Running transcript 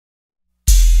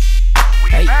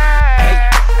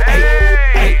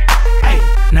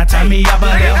turn me up a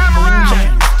little. Now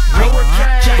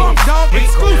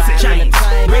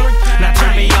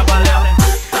turn me up a little.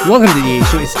 Welcome to the A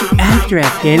Show. It's the After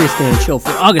Afghanistan show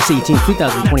for August 18,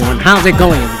 2021. How's it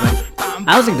going, everybody?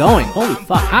 How's it going? Holy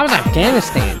fuck. How's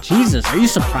Afghanistan? Jesus, are you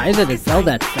surprised that it fell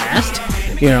that fast?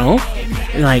 You know?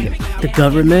 Like, the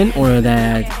government or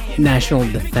the National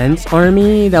Defense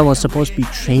Army that was supposed to be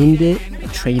trained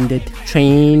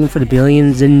for the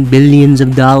billions and billions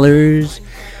of dollars.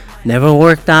 Never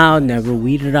worked out, never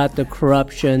weeded out the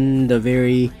corruption, the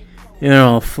very,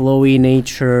 flowy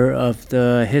nature of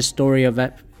the history of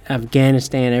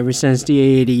Afghanistan ever since the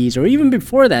 80s, or even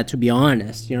before that, to be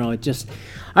honest. It just,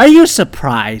 are you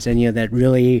surprised? And, that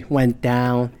really went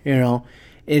down,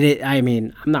 I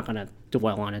mean, I'm not going to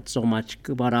dwell on it so much,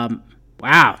 but,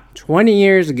 wow, 20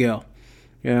 years ago,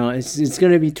 it's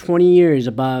going to be 20 years,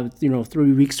 about,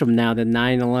 3 weeks from now, that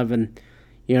 9/11,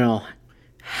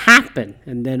 happened,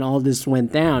 and then all this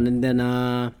went down, and then,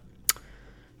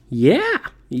 yeah,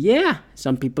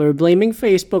 some people are blaming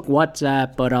Facebook,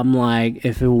 WhatsApp, but I'm like,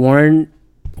 if it weren't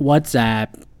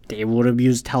WhatsApp, they would have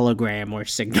used Telegram or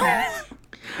Signal.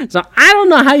 So I don't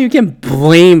know how you can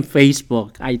blame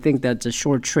Facebook. I think that's a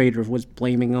short trader was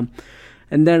blaming them.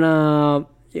 And then, I,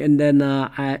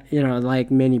 like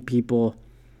many people,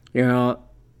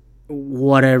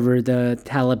 whatever the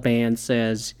Taliban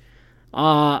says,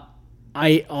 I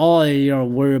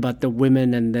worry about the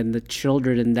women and then the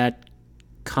children in that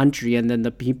country and then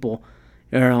the people,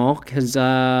 because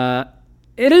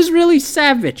it is really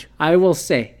savage. I will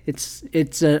say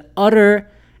it's an utter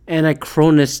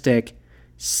anachronistic,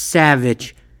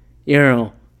 savage,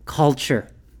 culture,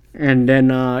 and then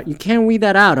you can't weed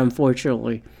that out.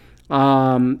 Unfortunately,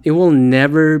 it will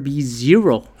never be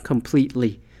zero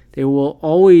completely. They will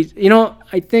always,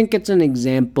 I think it's an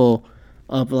example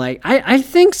of like, I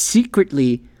think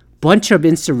secretly bunch of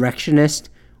insurrectionists,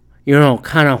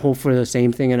 kind of hope for the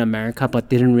same thing in America, but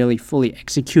didn't really fully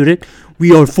execute it.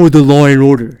 We are for the law and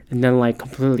order, and then like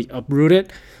completely uproot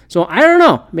it. So I don't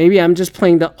know. Maybe I'm just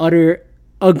playing the utter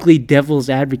ugly devil's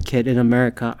advocate in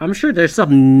America. I'm sure there's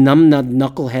some numbnut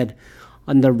knucklehead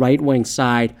on the right-wing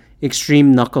side,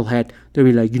 extreme knucklehead. They'll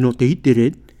be like, they did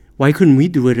it. Why couldn't we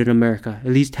do it in America?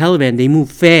 At least Taliban, they move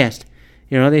fast.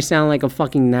 They sound like a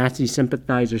fucking Nazi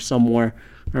sympathizer somewhere,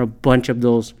 or a bunch of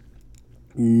those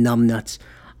numbnuts.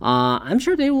 I'm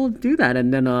sure they will do that,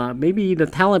 and then maybe the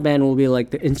Taliban will be like,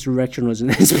 the insurrection was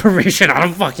an inspiration. I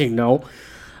don't fucking know,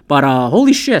 but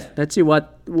holy shit, let's see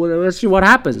what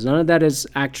happens. None of that is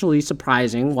actually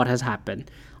surprising. What has happened?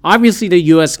 Obviously, the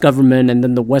U.S. government and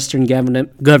then the Western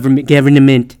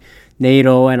government,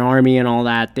 NATO and army and all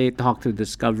that, they talk to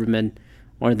this government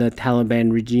or the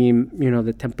Taliban regime,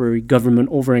 the temporary government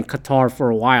over in Qatar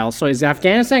for a while. So is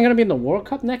Afghanistan going to be in the World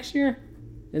Cup next year?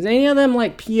 Is any of them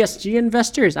like PSG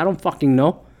investors? I don't fucking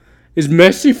know. Is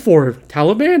Messi for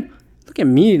Taliban? Look at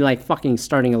me like fucking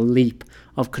starting a leap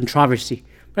of controversy.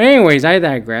 But anyways, I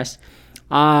digress.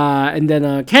 And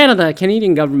then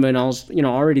Canadian government also,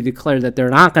 already declared that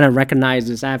they're not going to recognize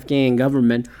this Afghan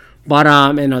government. But,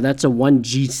 that's a one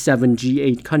G7,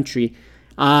 G8 country.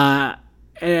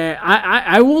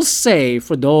 I will say,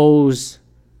 for those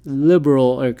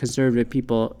liberal or conservative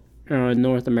people in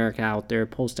North America out there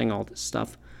posting all this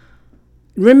stuff,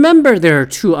 remember there are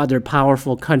two other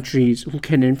powerful countries who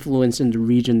can influence in the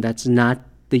region that's not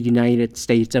the United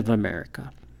States of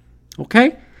America.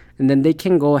 Okay? And then they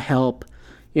can go help,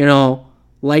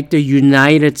 like the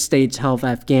United States helped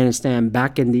Afghanistan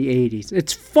back in the 80s.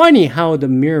 It's funny how the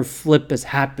mirror flip is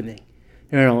happening,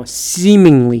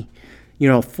 seemingly,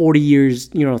 40 years,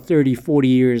 30, 40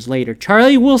 years later.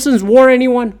 Charlie Wilson's war,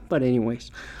 anyone? But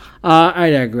anyways, I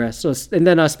digress. So, and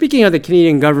then speaking of the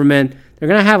Canadian government, they're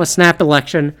going to have a snap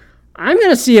election. I'm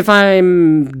going to see if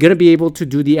I'm going to be able to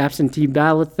do the absentee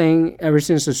ballot thing ever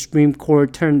since the Supreme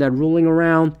Court turned that ruling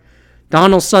around.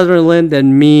 Donald Sutherland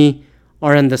and me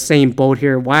are in the same boat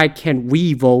here. Why can't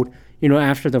we vote,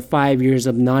 after the 5 years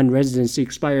of non-residency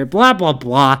expired, blah, blah,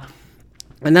 blah.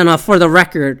 And then for the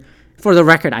record,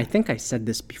 I think I said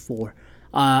this before.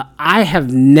 I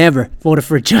have never voted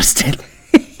for Justin.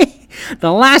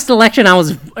 The last election I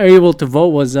was able to vote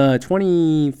was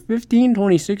 2015,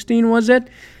 2016, was it?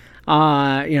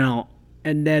 And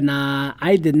then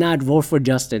I did not vote for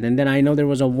Justin. And then I know there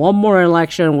was one more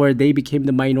election where they became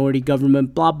the minority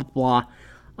government, blah, blah, blah.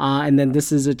 And then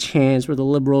this is a chance for the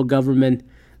Liberal government,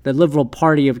 the Liberal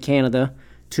Party of Canada,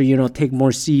 to, take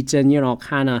more seats and,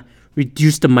 kind of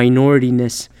reduce the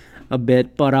minorityness a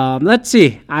bit. But let's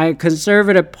see.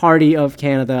 Conservative Party of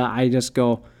Canada, I just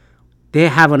go, they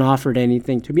haven't offered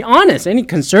anything. To be honest, any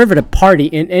conservative party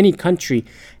in any country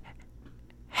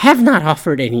have not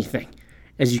offered anything.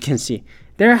 as you can see.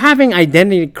 They're having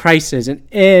identity crisis in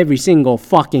every single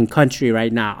fucking country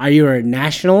right now. Are you a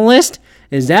nationalist?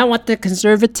 Is that what the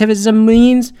conservatism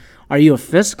means? Are you a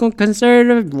fiscal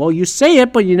conservative? Well, you say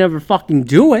it, but you never fucking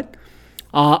do it.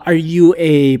 Are you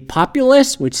a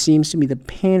populist, which seems to be the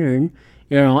pattern,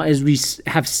 as we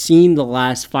have seen the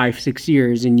last 5-6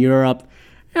 years in Europe,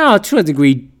 to a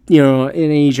degree,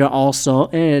 in Asia also,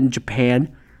 and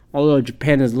Japan. Although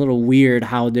Japan is a little weird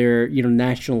how they're,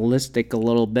 nationalistic a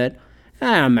little bit.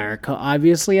 America,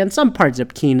 obviously, and some parts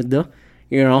of Canada,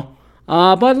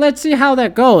 But let's see how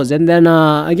that goes. And then,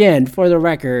 again, for the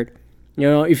record,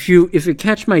 if you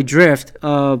catch my drift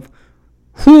of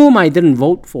whom I didn't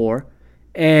vote for,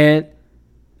 and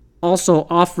also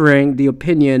offering the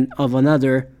opinion of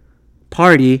another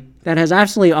party that has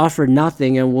absolutely offered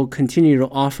nothing and will continue to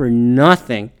offer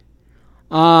nothing,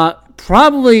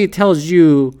 probably tells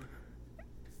you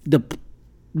the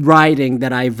riding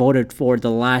that I voted for the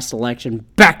last election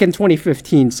back in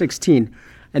 2015-16.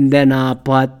 And then,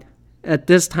 but at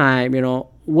this time,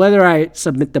 whether I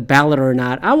submit the ballot or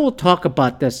not, I will talk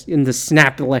about this in the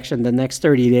snap election the next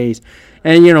 30 days.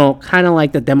 And, kind of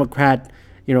like the Democrat,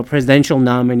 presidential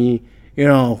nominee,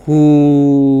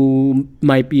 who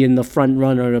might be in the front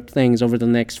runner of things over the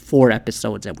next 4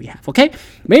 episodes that we have, okay?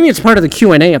 Maybe it's part of the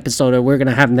Q&A episode that we're going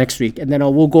to have next week, and then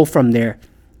we'll go from there.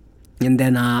 And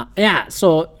then,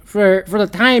 so for the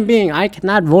time being, I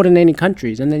cannot vote in any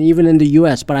countries, and then even in the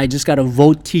U.S., but I just got a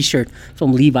vote t-shirt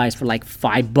from Levi's for like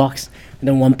 $5. And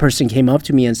then one person came up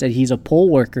to me and said he's a poll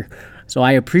worker. So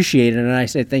I appreciate it, and I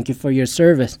said, thank you for your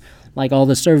service. Like all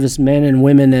the servicemen and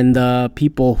women and the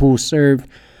people who served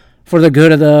for the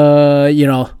good of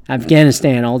the,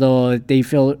 Afghanistan, although they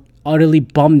feel utterly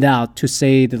bummed out, to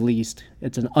say the least.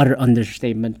 It's an utter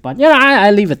understatement, but,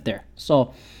 I leave it there.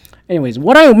 So, anyways,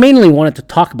 what I mainly wanted to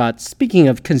talk about, speaking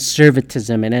of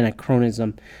conservatism and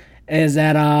anachronism, is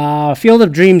that Field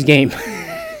of Dreams game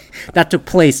that took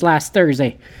place last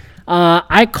Thursday.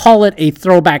 I call it a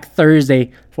throwback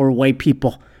Thursday for white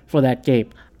people for that game.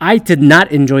 I did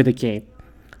not enjoy the game.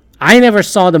 I never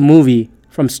saw the movie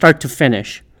from start to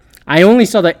finish. I only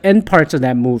saw the end parts of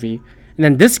that movie. And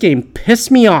then this game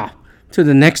pissed me off to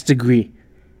the next degree.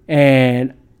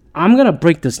 And I'm going to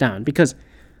break this down because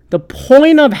the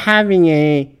point of having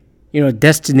a,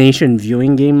 destination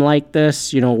viewing game like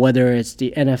this, whether it's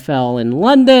the NFL in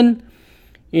London,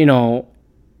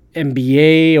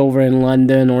 NBA over in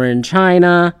London or in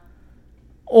China,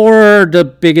 or the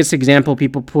biggest example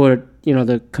people put,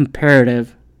 the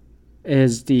comparative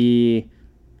is the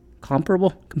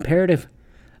comparative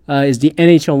is the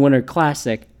NHL Winter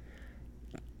Classic.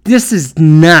 This is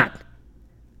not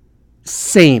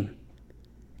same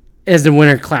as the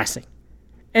Winter Classic.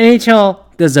 NHL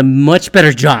does a much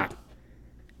better job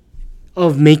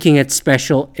of making it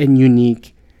special and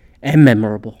unique and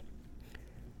memorable.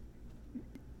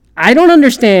 I don't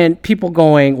understand people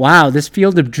going, wow, this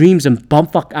Field of Dreams in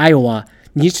bumfuck Iowa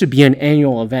needs to be an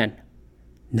annual event.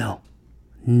 No,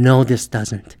 this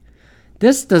doesn't.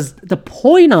 The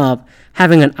point of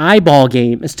having an eyeball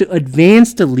game is to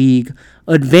advance the league,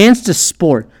 advance the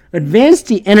sport, advance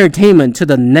the entertainment to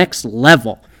the next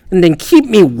level, and then keep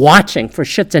me watching for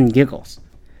shits and giggles.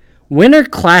 Winter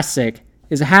Classic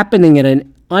is happening in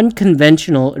an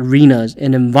unconventional arenas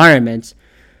and environments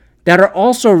that are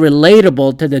also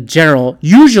relatable to the general,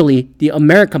 usually the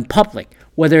American public,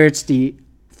 whether it's the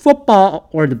football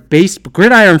or the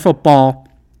gridiron football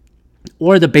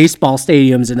or the baseball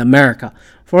stadiums in America,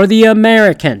 for the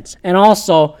Americans, and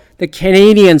also the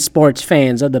Canadian sports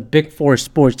fans of the Big Four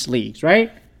sports leagues,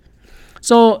 right?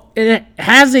 So it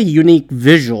has a unique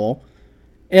visual.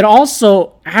 It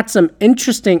also had some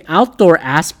interesting outdoor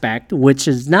aspect, which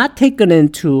is not taken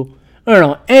into,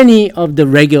 any of the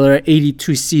regular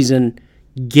 82 season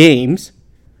games.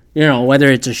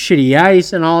 Whether it's a shitty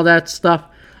ice and all that stuff.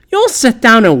 You'll sit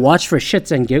down and watch for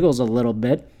shits and giggles a little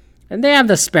bit. And they have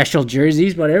the special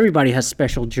jerseys, but everybody has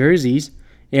special jerseys,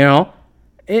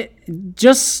 It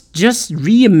just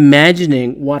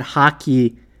reimagining what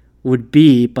hockey would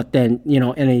be, but then,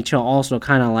 NHL also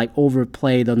kind of like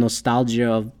overplay the nostalgia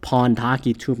of pond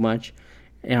hockey too much,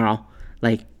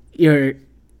 like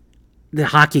the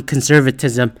hockey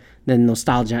conservatism, then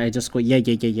nostalgia, I just go,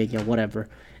 yeah, whatever.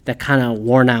 That kind of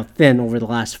worn out thin over the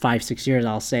last 5-6 years,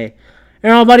 I'll say.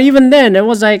 But even then, it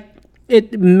was like,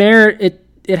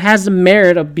 it has the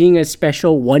merit of being a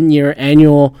special 1-year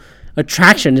annual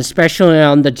attraction, especially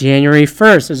on the January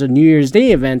 1st as a New Year's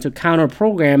Day event to counter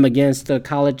program against the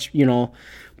college,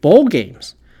 bowl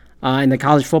games and the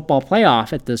college football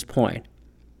playoff at this point.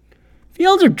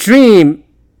 Field of Dream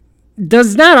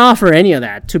does not offer any of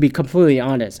that, to be completely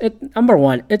honest. Number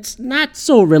one, it's not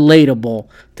so relatable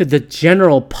to the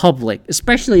general public,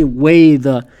 especially way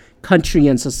the country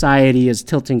and society is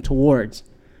tilting towards.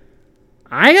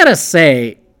 I gotta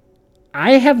say,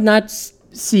 I have not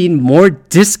seen more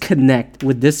disconnect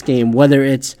with this game, whether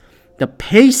it's the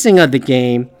pacing of the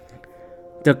game,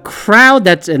 the crowd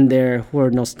that's in there who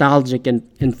are nostalgic and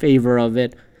in favor of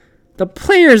it, the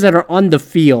players that are on the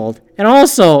field, and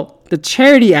also the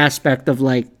charity aspect of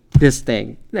like this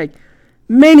thing. Like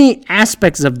many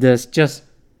aspects of this just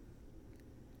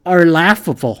are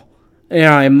laughable,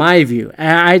 in my view.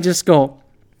 And I just go,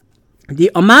 the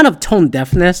amount of tone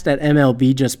deafness that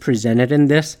MLB just presented in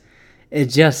this, it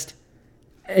just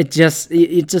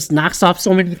knocks off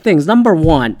so many things. Number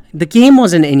one, the game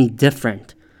wasn't any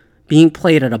different being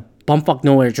played at a bumfuck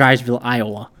nowhere Drysville,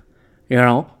 Iowa.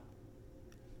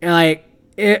 Like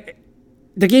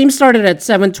the game started at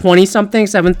 7:20 something,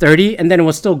 7:30, and then it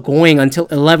was still going until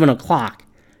 11 o'clock.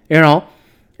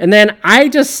 And then I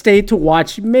just stayed to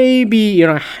watch maybe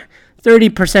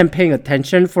 30% paying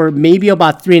attention for maybe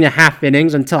about 3.5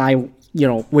 innings until I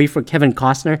wait for Kevin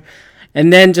Costner.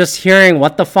 And then just hearing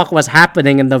what the fuck was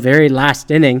happening in the very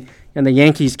last inning, and the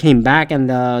Yankees came back, and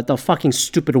the fucking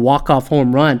stupid walk-off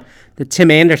home run that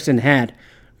Tim Anderson had.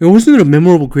 Wasn't it a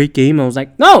memorable, great game? I was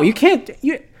like, no, you can't.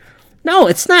 No,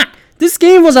 it's not. This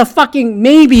game was a fucking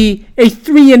maybe a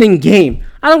 3-inning game.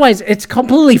 Otherwise, it's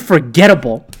completely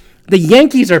forgettable. The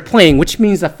Yankees are playing, which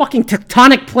means the fucking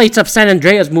tectonic plates of San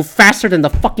Andreas move faster than the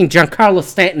fucking Giancarlo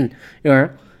Stanton,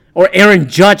 or Aaron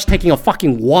Judge taking a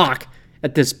fucking walk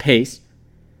at this pace.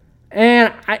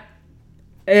 And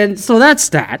so that's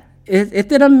that. It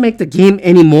didn't make the game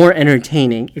any more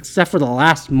entertaining, except for the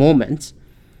last moments.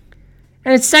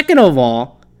 And second of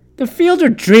all, the Field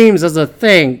of Dreams as a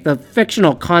thing, the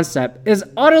fictional concept, is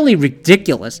utterly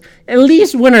ridiculous. At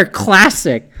least Winter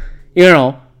Classic,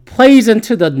 plays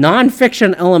into the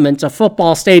non-fiction elements of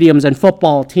football stadiums and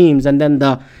football teams, and then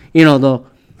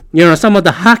some of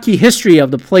the hockey history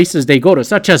of the places they go to,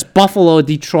 such as Buffalo,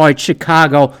 Detroit,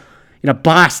 Chicago,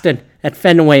 Boston at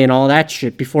Fenway and all that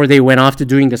shit before they went off to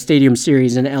doing the Stadium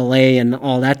Series in LA and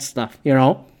all that stuff,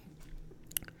 Field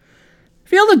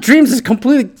of Dreams is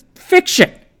completely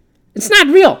fiction. It's not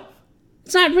real.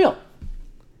 It's not real.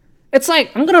 It's like,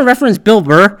 I'm going to reference Bill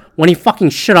Burr when he fucking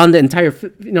shit on the entire,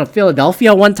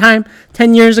 Philadelphia one time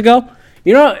 10 years ago.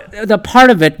 The part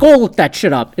of it, go look that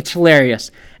shit up. It's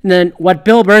hilarious. And then what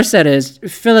Bill Burr said is,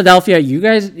 Philadelphia,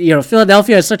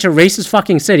 Philadelphia is such a racist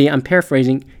fucking city, I'm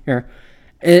paraphrasing here,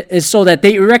 is so that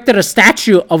they erected a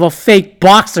statue of a fake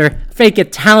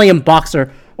Italian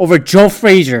boxer over Joe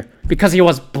Frazier because he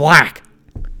was black.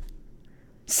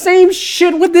 Same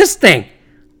shit with this thing.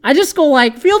 I just go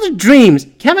like, Field of Dreams,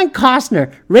 Kevin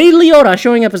Costner, Ray Liotta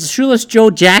showing up as Shoeless Joe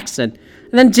Jackson,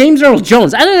 and then James Earl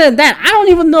Jones. Other than that, I don't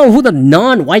even know who the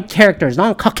non-white characters,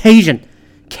 non-Caucasian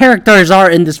characters are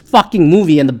in this fucking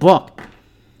movie and the book.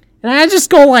 And I just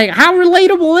go like, how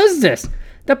relatable is this?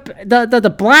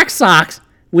 The Black Sox,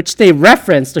 which they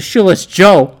reference, the Shoeless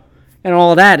Joe and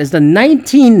all that, is the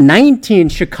 1919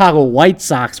 Chicago White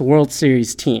Sox World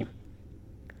Series team.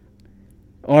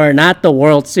 Or not the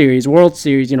World Series,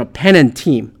 pennant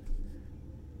team.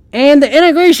 And the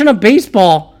integration of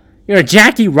baseball,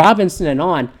 Jackie Robinson and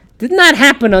on, did not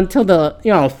happen until the,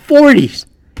 40s.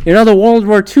 The World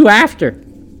War II after.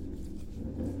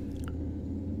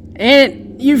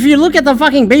 And if you look at the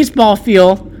fucking baseball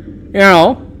field,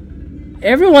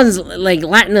 everyone's like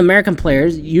Latin American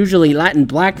players, usually Latin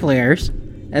black players.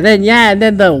 And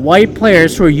then the white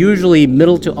players who are usually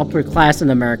middle to upper class in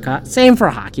America. Same for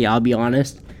hockey, I'll be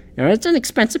honest. It's an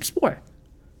expensive sport.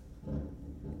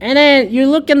 And then you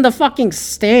look in the fucking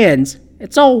stands,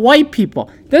 it's all white people.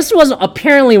 This was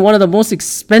apparently one of the most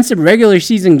expensive regular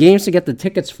season games to get the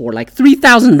tickets for, like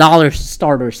 $3,000 to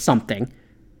start or something.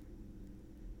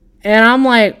 And I'm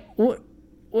like, who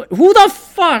the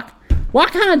fuck?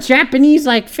 What kind of Japanese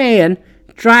fan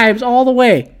drives all the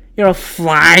way?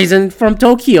 Flies in from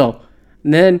Tokyo,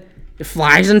 and then it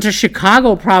flies into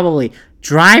Chicago probably,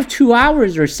 drive 2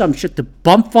 hours or some shit to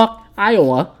bumfuck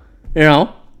Iowa,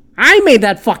 I made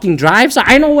that fucking drive, so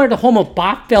I know where the home of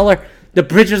Bob Feller, the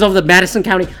bridges of the Madison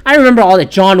County, I remember all the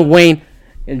John Wayne,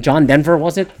 and John Denver,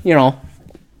 was it? I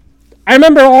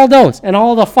remember all those, and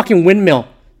all the fucking windmill,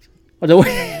 or the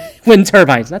wind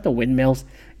turbines, not the windmills,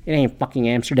 it ain't fucking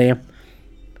Amsterdam,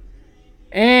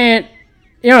 and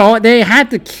they had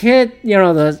the kid,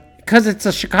 because it's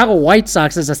a Chicago White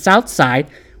Sox, it's a South Side,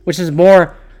 which is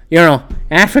more,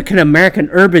 African-American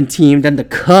urban team than the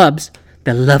Cubs,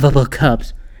 the lovable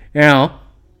Cubs, And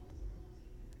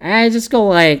I just go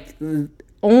like,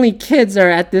 only kids that are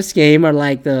at this game are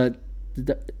like the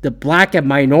black and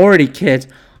minority kids.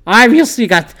 Obviously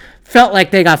felt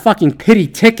like they got fucking pity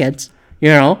tickets, you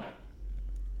know.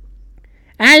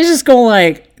 And I just go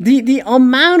like the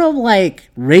amount of like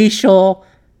racial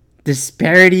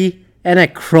disparity,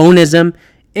 anachronism,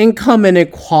 income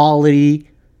inequality,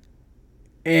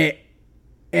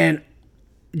 and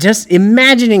just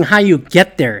imagining how you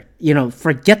get there, you know,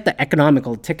 forget the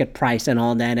economical ticket price and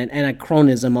all that, and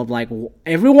anachronism of like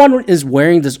everyone is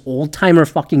wearing this old timer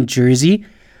fucking jersey,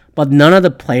 but none of the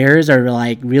players are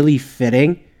like really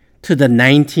fitting to the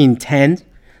 1910s,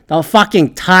 the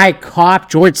fucking Ty Cobb,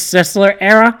 George Sisler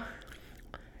era,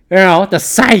 you know, the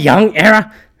Cy Young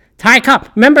era. Ty Cobb,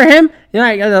 remember him? You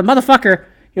know, the motherfucker,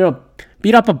 you know,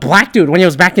 beat up a black dude when he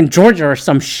was back in Georgia or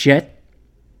some shit.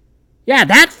 Yeah,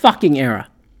 that fucking era.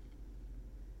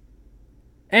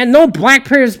 And no black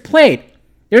players played.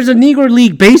 There's a Negro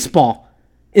League Baseball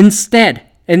instead.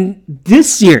 And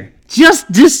this year,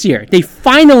 just this year, they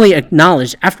finally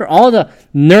acknowledged, after all the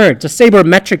nerds, the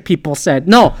sabermetric people said,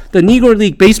 no, the Negro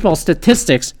League Baseball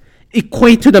statistics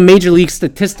equate to the Major League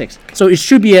statistics. So it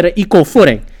should be at an equal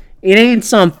footing. It ain't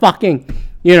some fucking,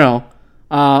 you know,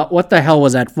 what the hell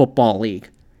was that football league?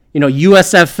 You know,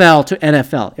 USFL to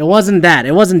NFL. It wasn't that.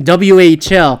 It wasn't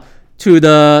WHL to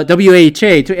the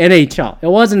WHA to NHL. It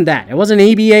wasn't that. It wasn't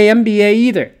ABA, NBA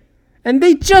either. And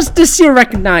they just this year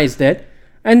recognized it.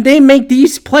 And they make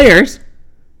these players,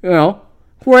 you know,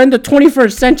 who are in the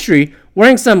 21st century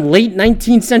wearing some late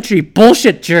 19th century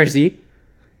bullshit jersey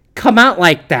come out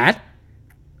like that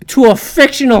to a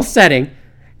fictional setting,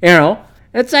 you know.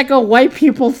 It's like a white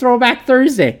people throwback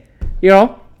Thursday, you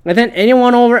know. And then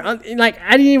anyone over, like,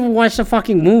 I didn't even watch the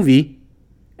fucking movie.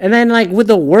 And then, like, with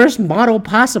the worst motto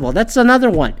possible. That's another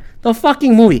one. The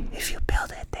fucking movie. If you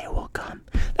build it, they will come.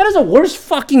 That is the worst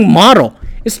fucking motto.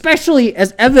 Especially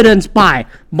as evidenced by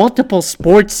multiple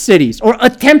sports cities. Or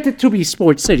attempted to be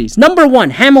sports cities. Number one,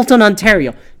 Hamilton,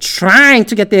 Ontario. Trying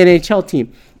to get the NHL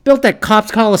team. Built at Cops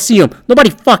Coliseum.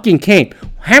 Nobody fucking came.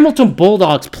 Hamilton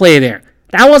Bulldogs play there.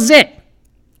 That was it.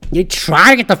 You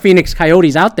try to get the Phoenix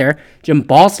Coyotes out there. Jim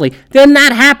Balsley. Did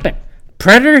not happen.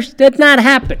 Predators. Did not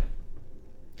happen.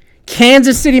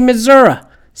 Kansas City, Missouri.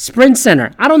 Sprint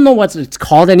Center. I don't know what it's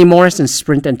called anymore since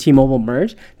Sprint and T-Mobile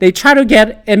merged. They try to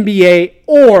get NBA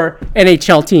or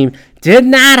NHL team. Did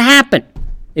not happen.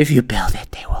 If you build it,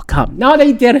 they will come. No,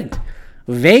 they didn't.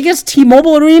 Vegas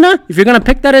T-Mobile Arena, if you're going to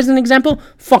pick that as an example,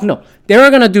 fuck no. They're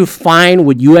going to do fine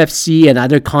with UFC and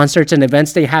other concerts and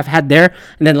events they have had there.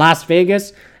 And then Las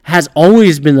Vegas has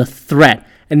always been a threat.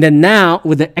 And then now,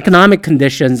 with the economic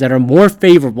conditions that are more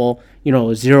favorable, you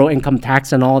know, zero income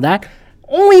tax and all that,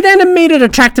 only then it made it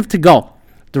attractive to go.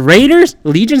 The Raiders,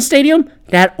 Legion Stadium,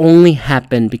 that only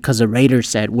happened because the Raiders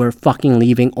said, we're fucking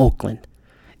leaving Oakland.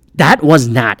 That was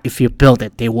not, if you build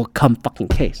it, they will come fucking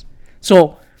case.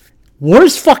 So,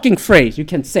 worst fucking phrase you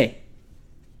can say.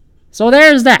 So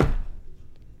there's that.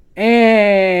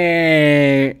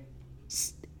 And,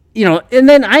 you know, and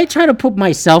then I try to put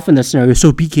myself in the scenario.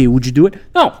 So, BK, would you do it?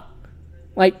 No.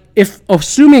 Like, if,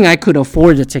 assuming I could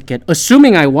afford the ticket,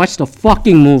 assuming I watched the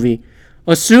fucking movie,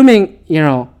 assuming, you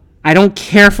know, I don't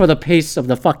care for the pace of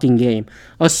the fucking game,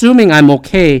 assuming I'm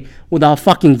okay with all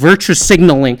fucking virtue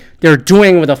signaling they're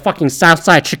doing with the fucking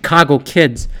Southside Chicago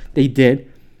kids they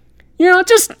did, you know,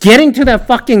 just getting to that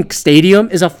fucking stadium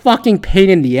is a fucking pain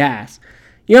in the ass.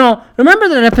 You know, remember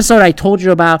that episode I told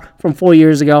you about from 4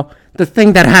 years ago? The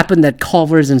thing that happened at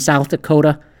Culver's in South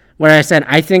Dakota? Where I said,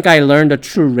 I think I learned the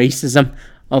true racism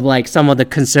of like some of the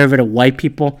conservative white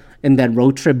people in that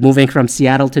road trip moving from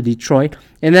Seattle to Detroit.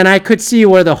 And then I could see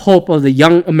where the hope of the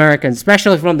young Americans,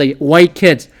 especially from the white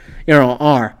kids, you know,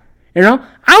 are. You know,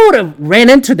 I would have ran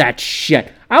into that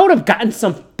shit. I would have gotten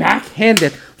some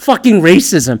backhanded fucking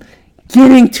racism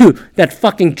getting to that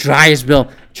fucking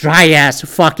Drysville, dry-ass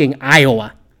fucking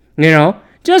Iowa. You know?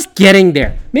 Just getting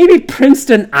there. Maybe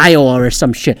Princeton, Iowa or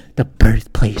some shit. The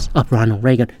birthplace of Ronald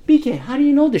Reagan. BK, how do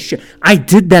you know this shit? I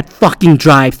did that fucking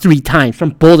drive 3 times from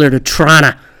Boulder to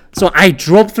Toronto. So I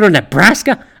drove through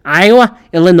Nebraska, Iowa,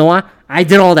 Illinois. I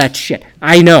did all that shit.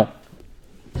 I know.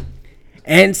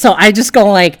 And so I just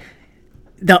go like,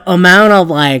 the amount of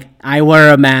like, I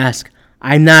wear a mask.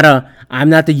 I'm not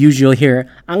the usual here.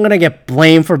 I'm going to get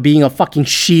blamed for being a fucking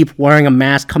sheep wearing a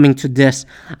mask coming to this.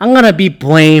 I'm going to be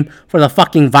blamed for the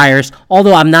fucking virus,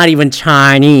 although I'm not even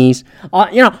Chinese.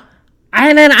 You know,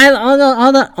 and then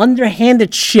all the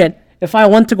underhanded shit. If I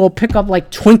want to go pick up like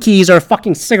Twinkies or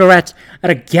fucking cigarettes at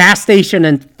a gas station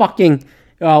in fucking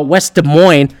West Des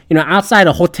Moines, you know, outside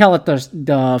a hotel at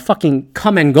the fucking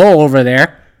come and go over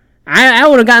there, I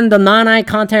would have gotten the non-eye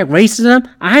contact racism.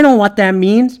 I know what that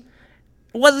means.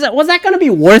 Was that gonna be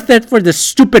worth it for the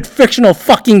stupid fictional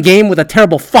fucking game with a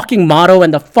terrible fucking motto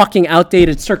and the fucking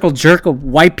outdated circle jerk of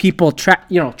white people,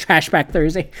 trash back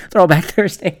Thursday, throwback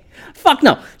Thursday? Fuck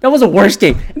no, that was a worse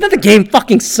game. And then the game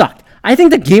fucking sucked. I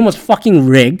think the game was fucking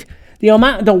rigged.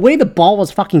 The way the ball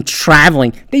was fucking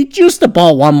traveling, they juiced the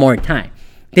ball one more time.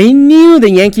 They knew the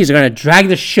Yankees are gonna drag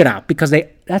the shit out because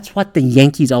that's what the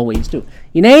Yankees always do.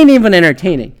 It ain't even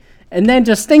entertaining. And then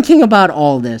just thinking about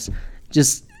all this,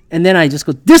 and then I just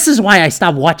go, this is why I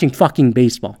stopped watching fucking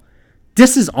baseball.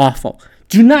 This is awful.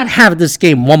 Do not have this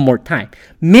game one more time.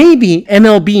 Maybe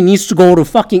MLB needs to go to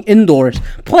fucking indoors,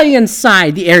 play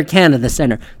inside the Air Canada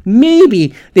Center.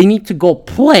 Maybe they need to go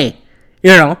play,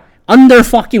 under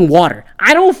fucking water.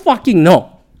 I don't fucking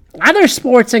know. Other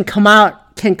sports can come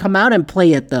out and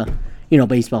play at the,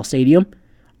 baseball stadium.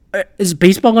 Is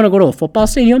baseball going to go to a football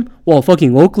stadium? Well,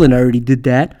 fucking Oakland already did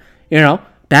that.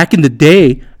 Back in the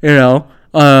day,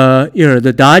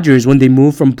 the Dodgers, when they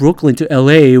moved from Brooklyn to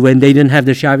LA, when they didn't have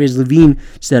the Chavez Levine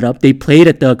set up, they played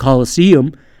at the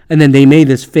Coliseum, and then they made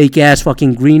this fake ass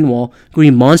fucking green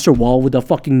monster wall with the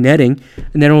fucking netting,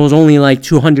 and then it was only like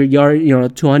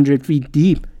 200 feet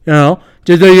deep,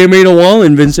 just they made a wall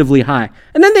invincibly high.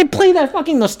 And then they played that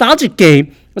fucking nostalgic game.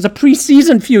 It was a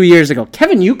preseason a few years ago.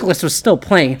 Kevin Youkilis was still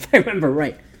playing, if I remember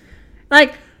right.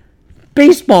 Like,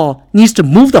 baseball needs to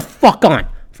move the fuck on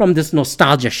from this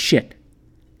nostalgia shit.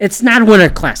 It's not Winter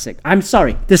Classic. I'm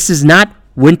sorry. This is not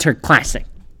Winter Classic.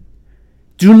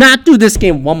 Do not do this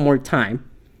game one more time.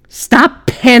 Stop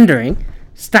pandering.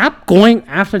 Stop going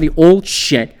after the old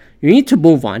shit. You need to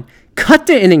move on. Cut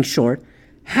the inning short.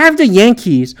 Have the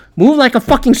Yankees move like a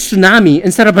fucking tsunami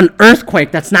instead of an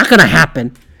earthquake. That's not going to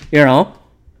happen.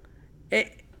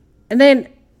 And then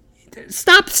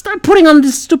stop putting on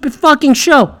this stupid fucking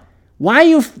show. Why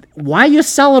are you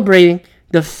celebrating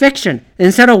the fiction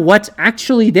instead of what's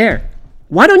actually there?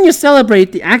 Why don't you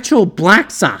celebrate the actual Black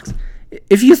Sox?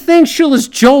 If you think Shoeless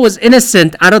Joe was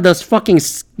innocent out of this fucking,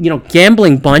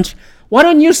 gambling bunch, why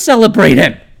don't you celebrate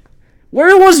him?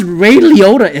 Where was Ray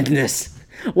Liotta in this?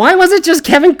 Why was it just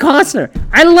Kevin Costner?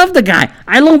 I love the guy.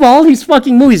 I love all these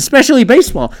fucking movies, especially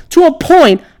baseball. To a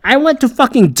point, I went to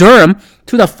fucking Durham,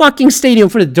 to the fucking stadium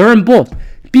for the Durham Bulls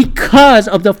because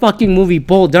of the fucking movie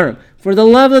Bull Durham. For the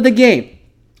love of the game.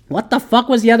 What the fuck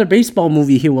was the other baseball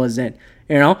movie he was in?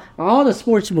 All the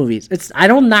sports movies. I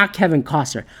don't knock Kevin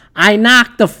Costner. I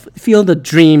knock the Field of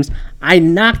Dreams. I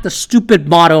knock the stupid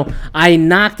motto. I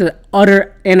knock the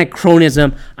utter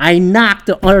anachronism. I knock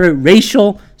the utter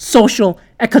racial, social,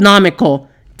 economical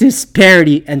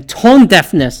disparity and tone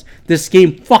deafness this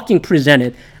game fucking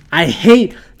presented. I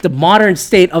hate the modern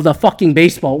state of the fucking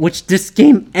baseball, which this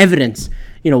game evidenced.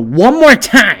 One more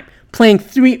time, playing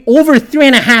over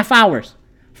 3.5 hours.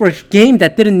 For a game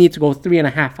that didn't need to go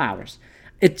 3.5 hours.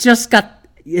 It just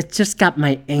got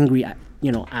my angry,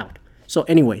 out. So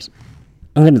anyways,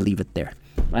 I'm going to leave it there.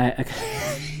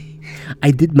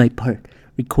 I did my part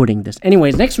recording this.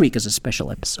 Anyways, next week is a special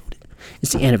episode.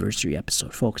 It's the anniversary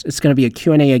episode, folks. It's going to be a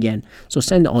Q&A again. So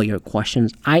send all your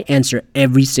questions. I answer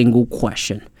every single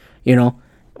question.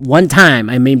 One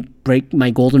time I may break my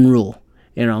golden rule,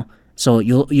 So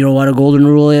you know what a golden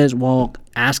rule is? Well,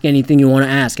 ask anything you want to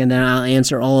ask, and then I'll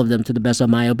answer all of them to the best of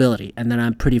my ability. And then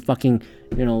I'm pretty fucking,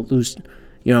 loose,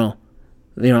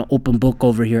 open book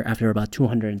over here after about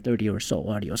 230 or so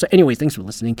audio. So anyways, thanks for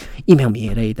listening. Email me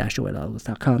at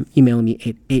a-show@outlook.com. Email me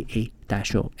at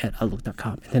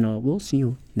aa-show@outlook.com. And then we'll see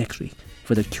you next week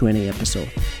for the Q&A episode.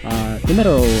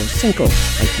 Numero 5,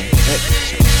 I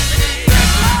think. Right?